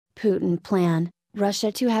Putin plan,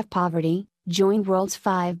 Russia to have poverty, join world's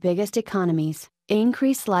 5 biggest economies,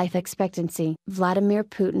 increase life expectancy. Vladimir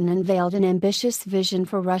Putin unveiled an ambitious vision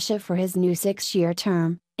for Russia for his new 6-year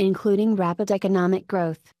term, including rapid economic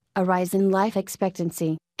growth, a rise in life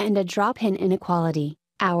expectancy, and a drop in inequality,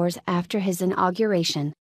 hours after his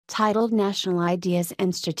inauguration. Titled National Ideas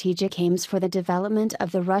and Strategic Aims for the Development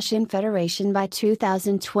of the Russian Federation by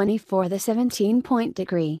 2024, the 17-point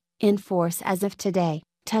decree, in force as of today,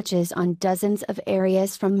 touches on dozens of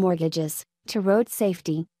areas from mortgages, to road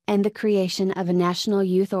safety, and the creation of a national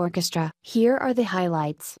youth orchestra. Here are the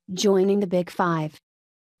highlights. Joining the Big Five.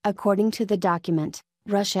 According to the document,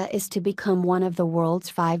 Russia is to become one of the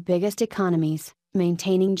world's 5 biggest economies,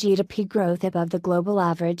 maintaining GDP growth above the global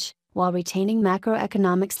average, while retaining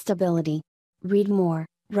macroeconomic stability. Read more.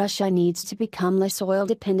 Russia needs to become less oil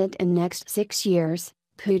dependent in next 6 years.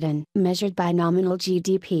 Putin. Measured by nominal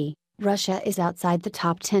GDP, Russia is outside the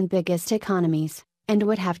top 10 biggest economies, and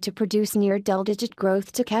would have to produce near double-digit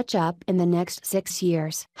growth to catch up in the next 6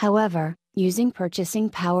 years. However, using purchasing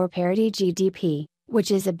power parity GDP, which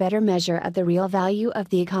is a better measure of the real value of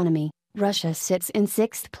the economy, Russia sits in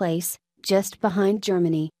 6th place, just behind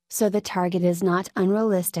Germany, so the target is not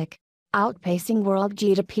unrealistic. Outpacing world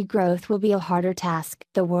GDP growth will be a harder task.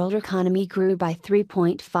 The world economy grew by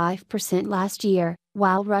 3.5% last year,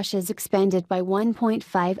 while Russia's expanded by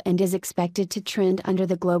 1.5% and is expected to trend under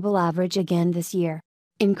the global average again this year.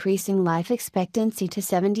 Increasing life expectancy to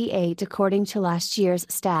 78. According to last year's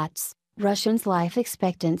stats, Russians' life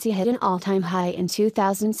expectancy hit an all-time high in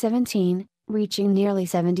 2017, reaching nearly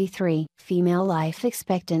 73. Female life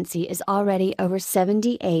expectancy is already over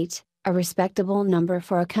 78, a respectable number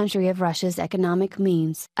for a country of Russia's economic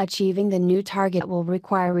means. Achieving the new target will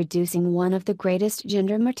require reducing one of the greatest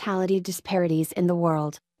gender mortality disparities in the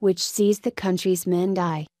world, which sees the country's men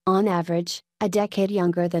die, on average, a decade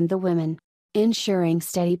younger than the women. Ensuring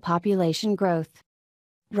steady population growth.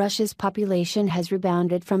 Russia's population has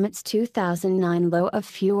rebounded from its 2009 low of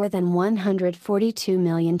fewer than 142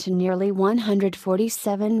 million to nearly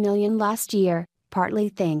 147 million last year, partly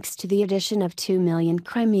thanks to the addition of 2 million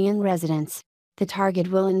Crimean residents. The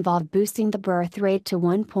target will involve boosting the birth rate to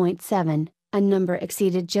 1.7, a number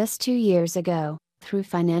exceeded just 2 years ago, through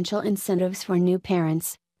financial incentives for new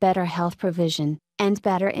parents, better health provision, and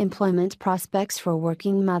better employment prospects for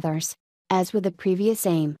working mothers. As with the previous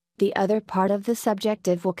aim, the other part of the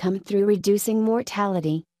objective will come through reducing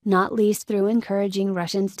mortality, not least through encouraging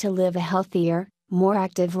Russians to live a healthier, more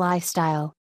active lifestyle.